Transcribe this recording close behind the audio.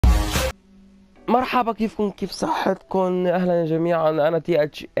مرحبا، كيفكم؟ كيف صحتكم؟ اهلا جميعا. انا تي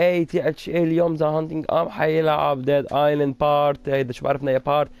اتش اي اليوم ذا هانتنج حيلعب ديد ايلاند بارت. هيدا شو بعرفنا يا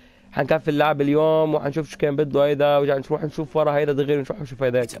بارت. حنكفي اللعب اليوم وحنشوف شو كان بده هيدا، ورجع نروح نشوف ورا هيدا دغري ونروح نشوف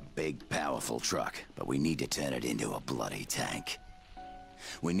هيداك. It's a big powerful truck, but we need to turn it into a bloody tank.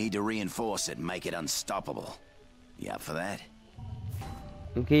 We need to reinforce it and make it unstoppable. You up for that?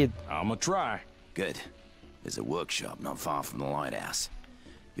 اكيد. I'ma try. Good. There's a workshop not far from the lighthouse.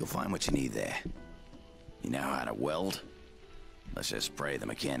 You'll find what you need there. You know how to weld? Let's just pray the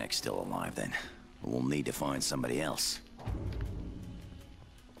mechanic's still alive then. We'll need to find somebody else.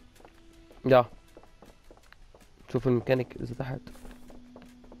 يا شوف الميكانيك اذا تحت.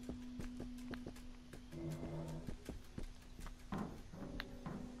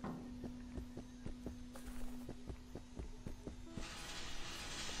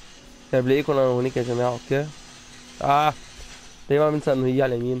 طيب بلاقيكم انا هونيك يا جماعه. اوكي. دايما بنسى انه هي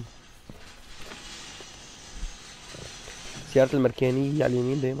على اليمين. سيارة المركانية هي على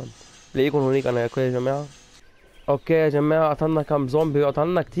اليمين دايما. بلاقيكم هونيك انا. اوكي يا جماعة. اوكي يا جماعة، قتلنا كم زومبي،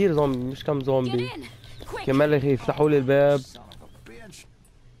 قتلنا كتير زومبي مش كم زومبي. كمان يفتحوا لي الباب.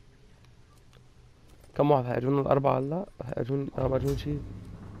 كم واحد هيجونا؟ الأربعة هلا؟ هيجون ما شيء.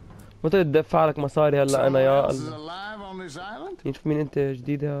 متى تدفع لك مصاري هلا انا يا الله؟ نشوف مين انت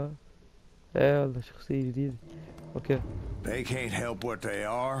جديدة. ايه والله شخصية جديدة. اوكي. They can't help what they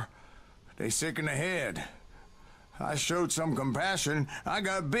are. They sick in the head. I showed some compassion. I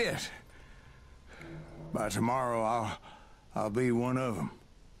got bit. By tomorrow, I'll be one of them.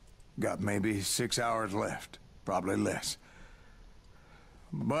 Got maybe 6 hours left, probably less.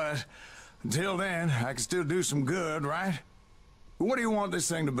 But until then, I can still do some good, right? What do you want this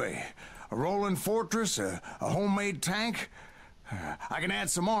thing to be? A rolling fortress? A homemade tank? I can add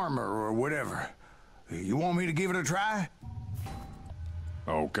some armor or whatever. You want me to give it a try?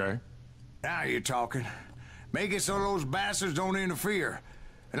 Okay. Now you're talking. Make it so those bastards don't interfere,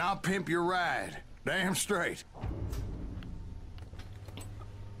 and I'll pimp your ride. Damn straight.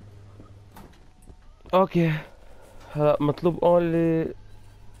 اوكي. هلا مطلوب اونلي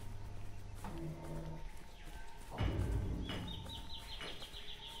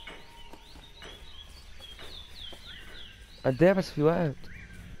قد ايه بس في وقت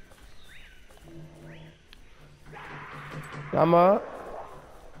يا عم.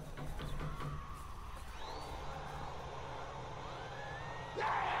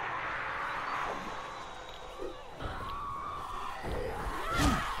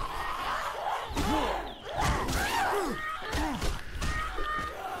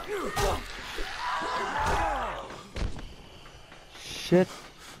 Shit.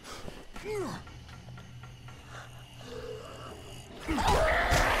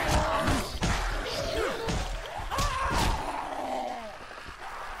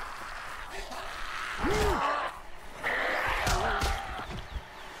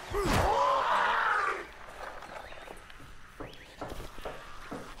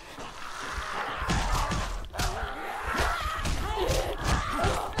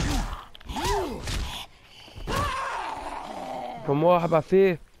 كم واحد بقى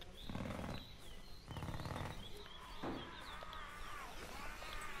فيه؟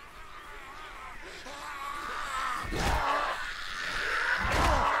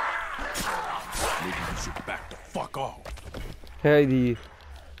 هيدي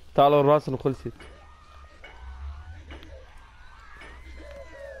تعالوا الراس وخلصت.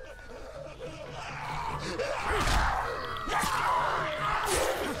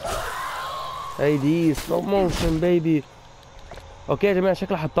 هيدي سلو موشن بيبي. اوكي يا جماعه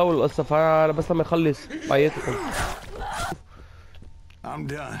شكلها حتطول القصه، فانا بس لما يخلص بعيطكم. I'm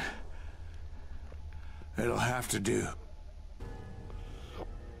done. It'll have to do.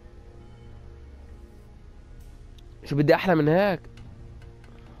 شو بدي احلى من هيك؟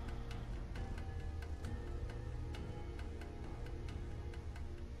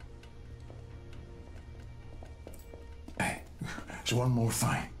 Hey, there's one more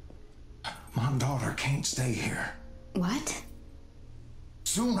thing. My daughter can't stay here. What?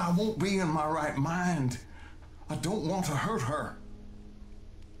 Soon I won't be in my right mind. I don't want to hurt her.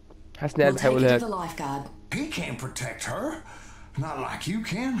 حسني We'll قلبي take حيقول her to هيك. the lifeguard. He can't protect her. Not like you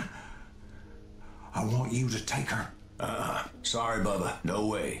can. I want you to take her. Sorry, Bubba. No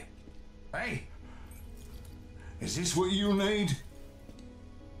way. Hey, is this what you need?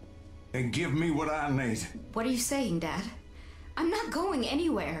 Then give me what I need. What are you saying, Dad? I'm not going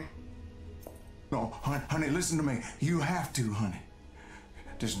anywhere. No, honey, listen to me. You have to, honey.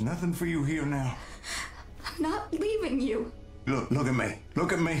 There's nothing for you here now. I'm not leaving you. Look at me.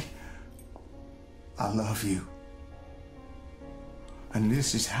 Look at me. I love you. And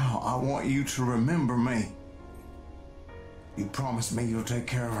this is how I want you to remember me. You promise me you'll take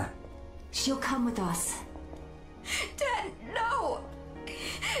care of her. She'll come with us. Dad, no!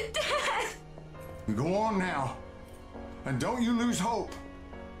 Dad! Go on now. And don't you lose hope.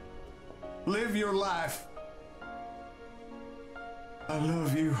 Live your life. I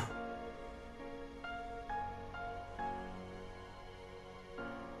love you.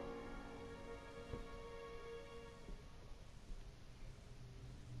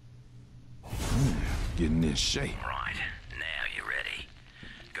 Getting in shape. Right, now you're ready.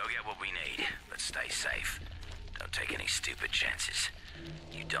 Go get what we need, but stay safe. Don't take any stupid chances.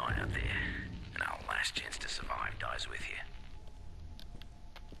 You die out there, and our last chance to survive dies with you.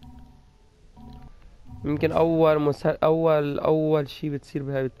 يمكن أول شي بتصير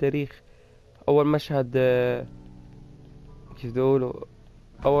بهاي بالتاريخ. أول مشهد كيف بدي أقوله،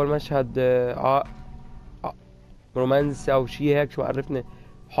 أول مشهد رومانسي أو شي هيك، شو عرفني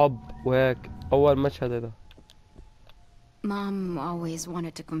حب وهيك. أول مشهد هذا. Mom always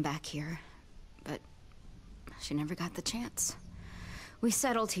wanted to come back here, but she never got the chance. We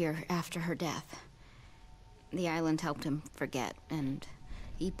settled here after her death. The island helped him forget, and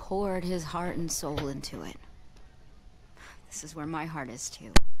he poured his heart and soul into it. This is where my heart is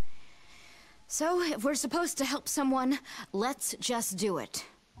too. So, if we're supposed to help someone, let's just do it.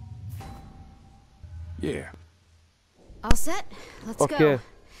 Yeah. All set? Let's Okay. go.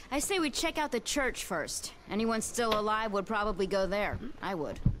 I say we check out the church first. Anyone still alive would probably go there. I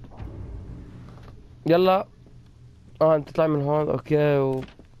would. يلا. انت تطلع من هون. اوكي.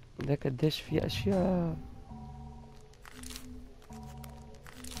 ده قديش في اشياء.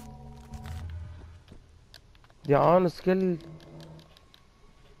 دي عانس كل.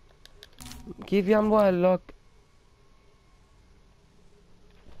 كيف يعملوها اللوك؟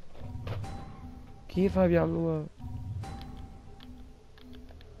 كيف هاي بيعملوها؟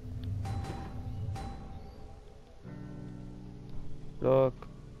 لوك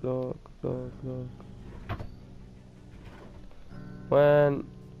لوك لوك لوك. وين؟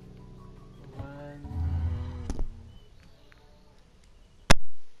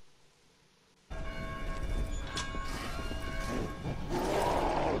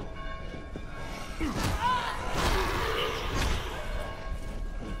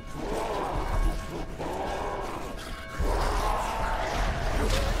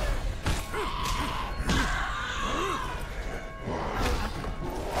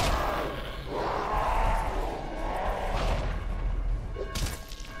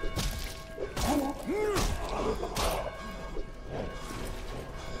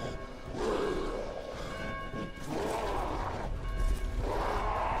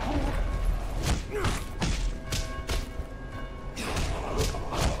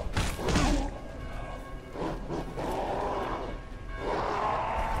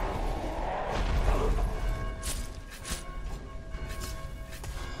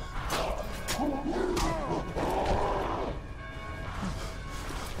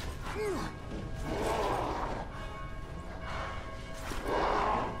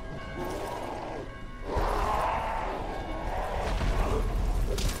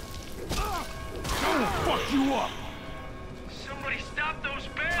 You up! Somebody stop those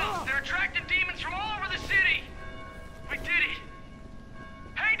bales! They're attracting demons from all over the city! We did it!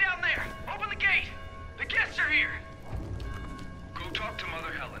 Hey, down there! Open the gate! The guests are here! Go talk to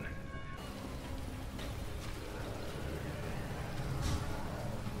Mother Helen.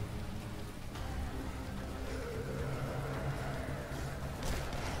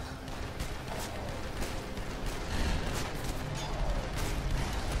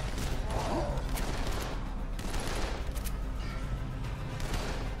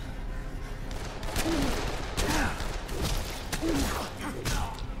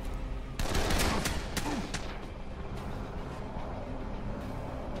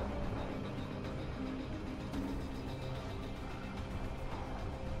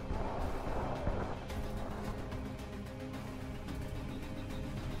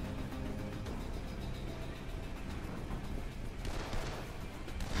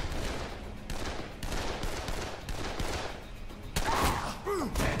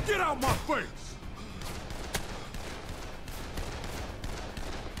 Get out my face!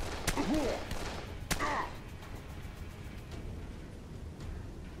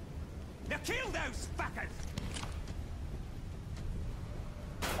 Now kill those fuckers!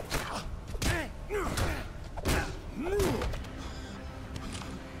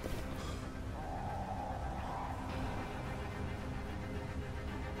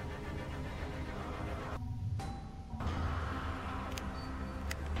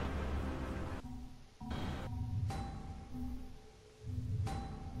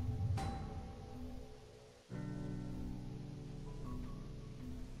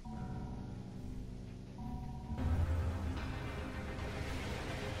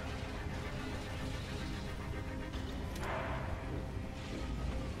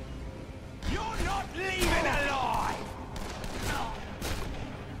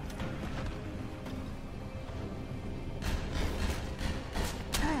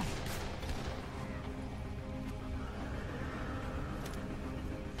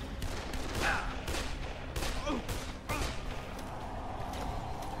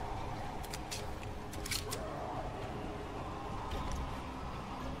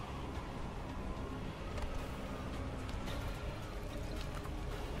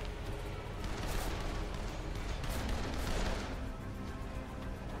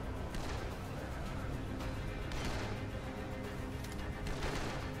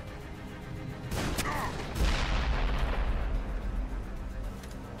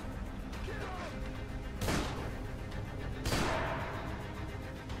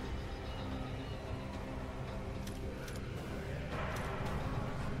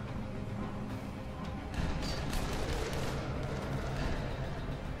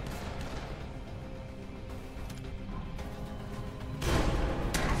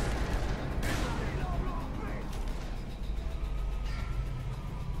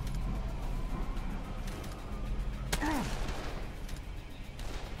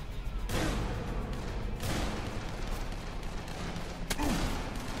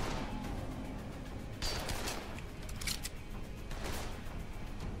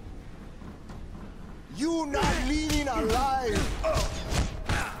 You not leaving alive!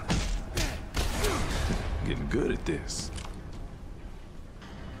 Getting good at this.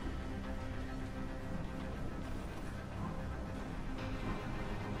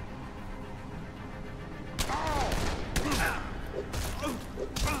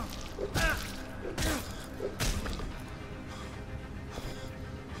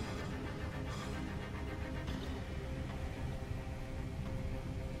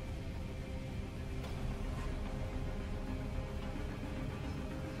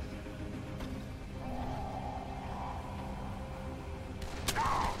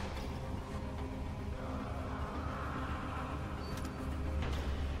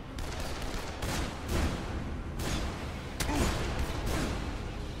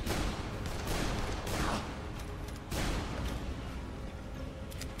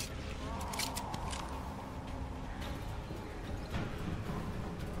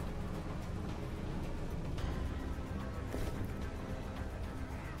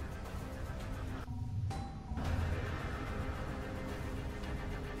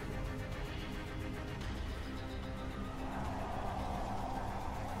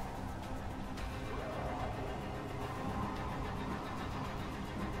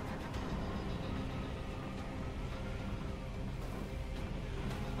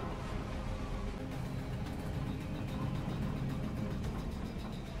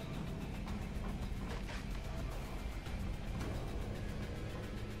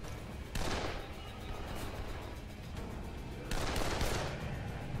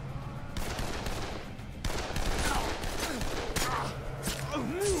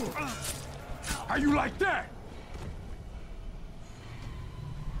 How you like that?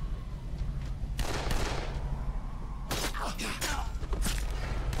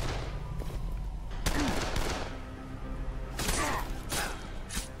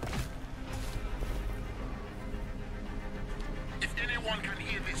 If anyone can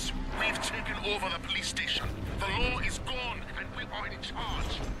hear this, we've taken over the police station. The law is gone, and we are in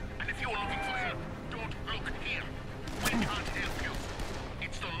charge. And if you're looking for help, don't look here. We can't help you.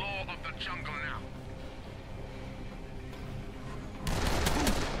 It's the law of the jungle now.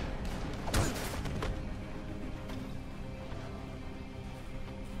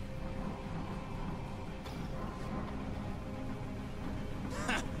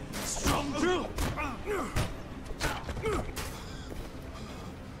 Strong drill!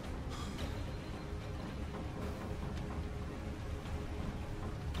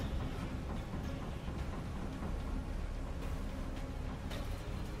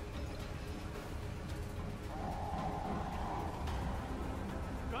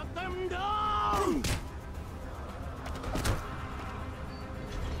 Cut them down!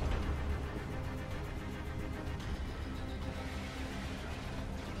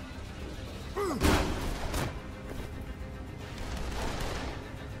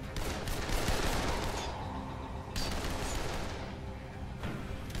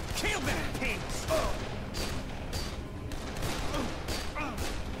 Kill that pigs!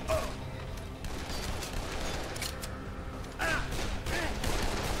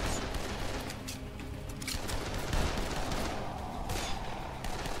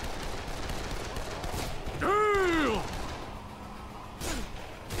 Deal!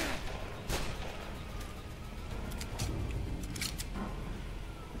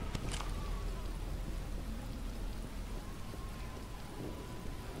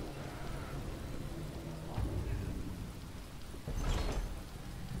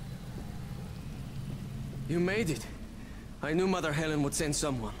 You made it. I knew Mother Helen would send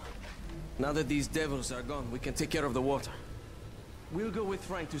someone. Now that these devils are gone, we can take care of the water. We'll go with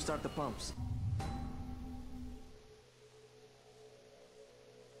Frank to start the pumps.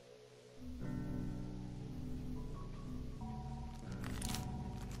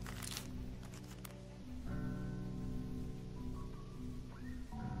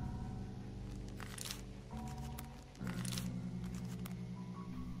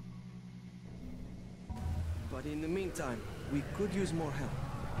 But in the meantime, we could use more help.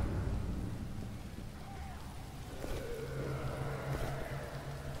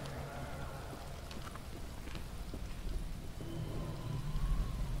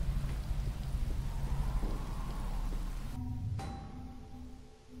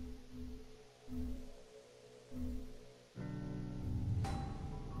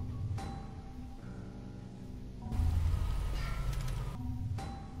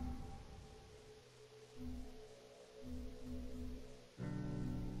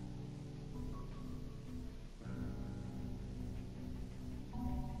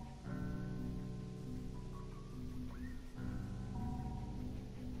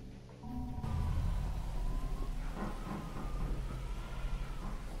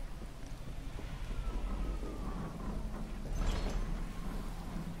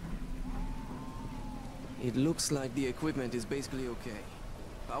 It looks like the equipment is basically okay.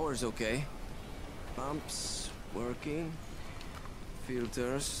 Power's okay. Pumps working.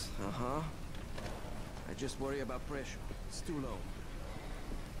 Filters, I just worry about pressure. It's too low.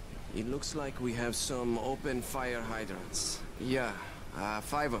 It looks like we have some open fire hydrants. Yeah,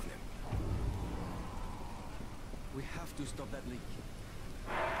 5 of them. We have to stop that leak.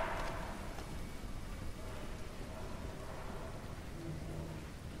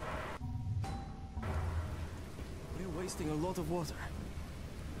 We're wasting a lot of water.